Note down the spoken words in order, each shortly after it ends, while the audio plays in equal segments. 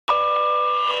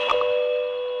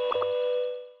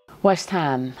West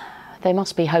Ham, they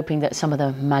must be hoping that some of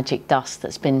the magic dust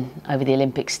that's been over the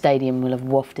Olympic Stadium will have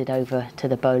wafted over to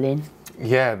the Boleyn.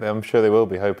 Yeah, I'm sure they will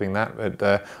be hoping that,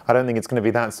 but I don't think it's going to be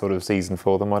that sort of season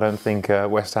for them. I don't think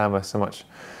West Ham are so much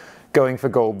going for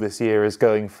gold this year as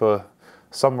going for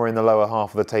somewhere in the lower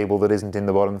half of the table that isn't in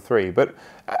the bottom three. But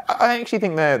I actually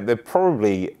think they're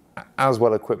probably as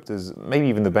well equipped as, maybe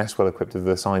even the best well equipped of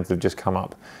the sides that have just come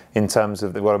up, in terms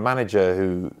of they've got a manager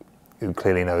who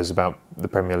clearly knows about the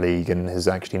Premier League and has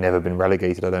actually never been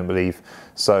relegated, I don't believe.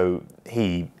 So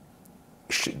he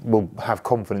will have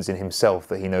confidence in himself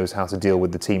that he knows how to deal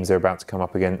with the teams they're about to come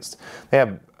up against. They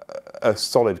have a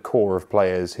solid core of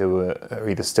players who are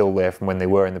either still there from when they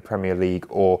were in the Premier League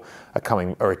or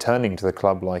are returning to the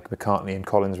club, like McCartney and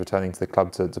Collins returning to the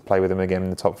club to play with them again in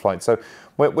the top flight. So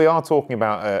we are talking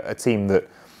about a team that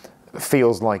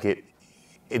feels like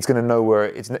it's going to know where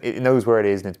it knows where it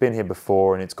is, and it's been here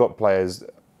before, and it's got players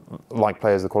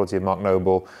the quality of Mark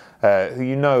Noble, who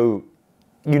you know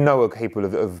are capable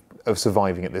of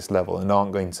surviving at this level and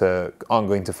aren't going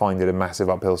to find it a massive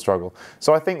uphill struggle.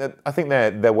 So I think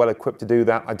they're well equipped to do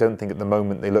that. I don't think at the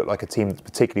moment they look like a team that's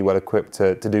particularly well equipped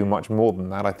to do much more than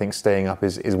that. I think staying up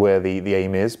is where the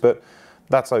aim is, but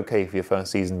that's okay for your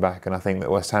first season back. And I think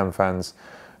that West Ham fans,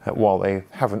 while they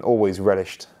haven't always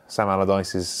relished Sam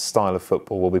Allardyce's style of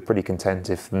football, will be pretty content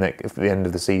if at the end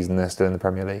of the season they're still in the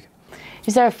Premier League.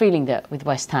 Is there a feeling that with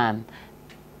West Ham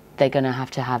they're going to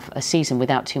have a season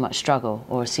without too much struggle,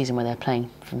 or a season where they're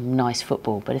playing nice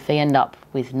football? But if they end up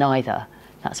with neither,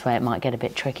 that's where it might get a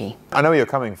bit tricky. I know where you're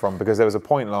coming from, because there was a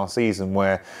point last season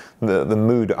where the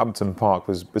mood at Upton Park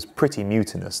was pretty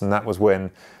mutinous, and that was when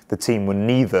the team were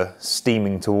neither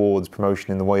steaming towards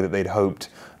promotion in the way that they'd hoped,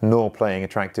 nor playing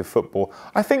attractive football.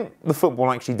 I think the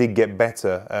football actually did get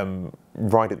better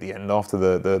right at the end,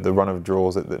 after the run of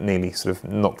draws that nearly sort of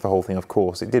knocked the whole thing off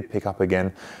course. It did pick up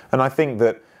again, and I think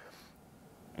that,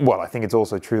 well, I think it's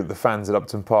also true that the fans at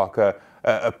Upton Park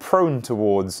are prone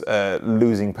towards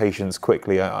losing patience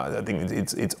quickly. I think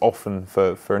it's often,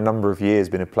 for a number of years,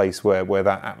 been a place where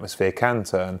that atmosphere can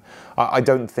turn. I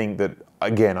don't think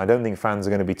fans are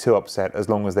going to be too upset as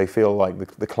long as they feel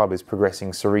like the club is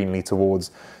progressing serenely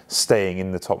towards staying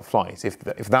in the top flight. If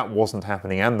that wasn't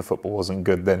happening and the football wasn't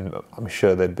good, then I'm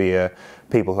sure there'd be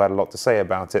people who had a lot to say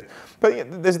about it. But yeah,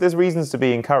 there's reasons to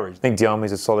be encouraged. I think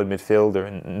Diame's a solid midfielder,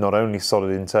 and not only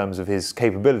solid in terms of his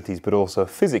capabilities, but also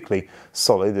physically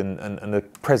solid and a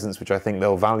presence which I think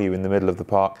they'll value in the middle of the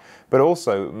park. But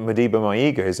also, Modibo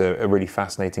Maiga is a really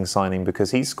fascinating signing,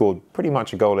 because he's scored pretty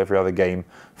much a goal every other game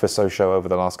for Sochaux over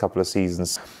the last couple of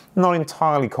seasons. Not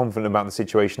entirely confident about the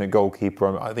situation at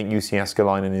goalkeeper. I think Jussi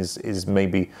Jääskeläinen is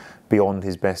maybe beyond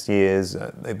his best years.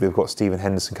 They've got Stephen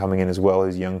Henderson coming in as well,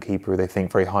 who's a young keeper who they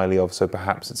think very highly of, so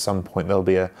perhaps at some point there'll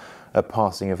be a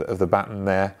passing of the baton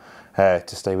there,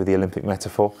 to stay with the Olympic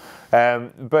metaphor.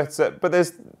 But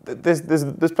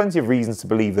there's plenty of reasons to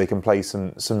believe they can play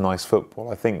some nice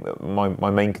football. I think that my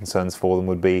main concerns for them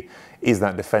would be, is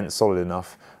that defence solid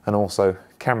enough? And also,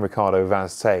 can Ricardo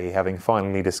Vaz Tê, having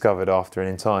finally discovered after an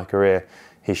entire career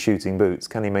his shooting boots,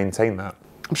 can he maintain that?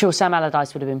 I'm sure Sam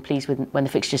Allardyce would have been pleased when the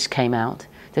fixtures came out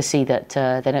to see that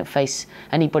they don't face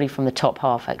anybody from the top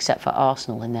half except for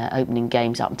Arsenal in their opening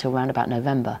games up until around about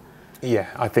November. Yeah,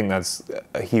 I think that's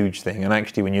a huge thing. And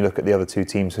actually, when you look at the other two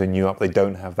teams who are new up, they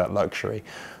don't have that luxury.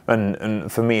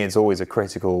 And for me, it's always a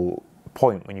critical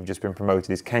point when you've just been promoted,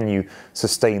 is can you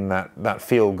sustain that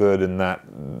feel good and that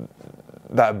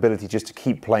ability just to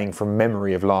keep playing from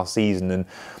memory of last season. And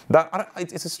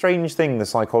it's a strange thing, the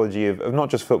psychology of not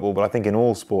just football, but I think in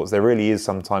all sports, there really is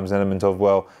sometimes an element of,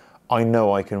 well, I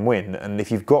know I can win. And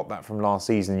if you've got that from last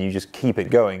season, you just keep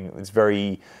it going.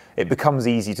 It becomes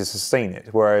easy to sustain it.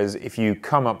 Whereas if you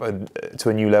come up to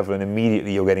a new level and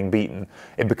immediately you're getting beaten,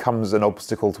 it becomes an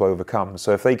obstacle to overcome.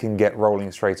 So if they can get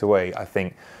rolling straight away, I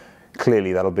think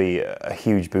clearly that'll be a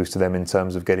huge boost to them in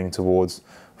terms of getting towards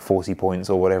 40 points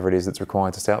or whatever it is that's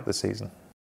required to stay up this season.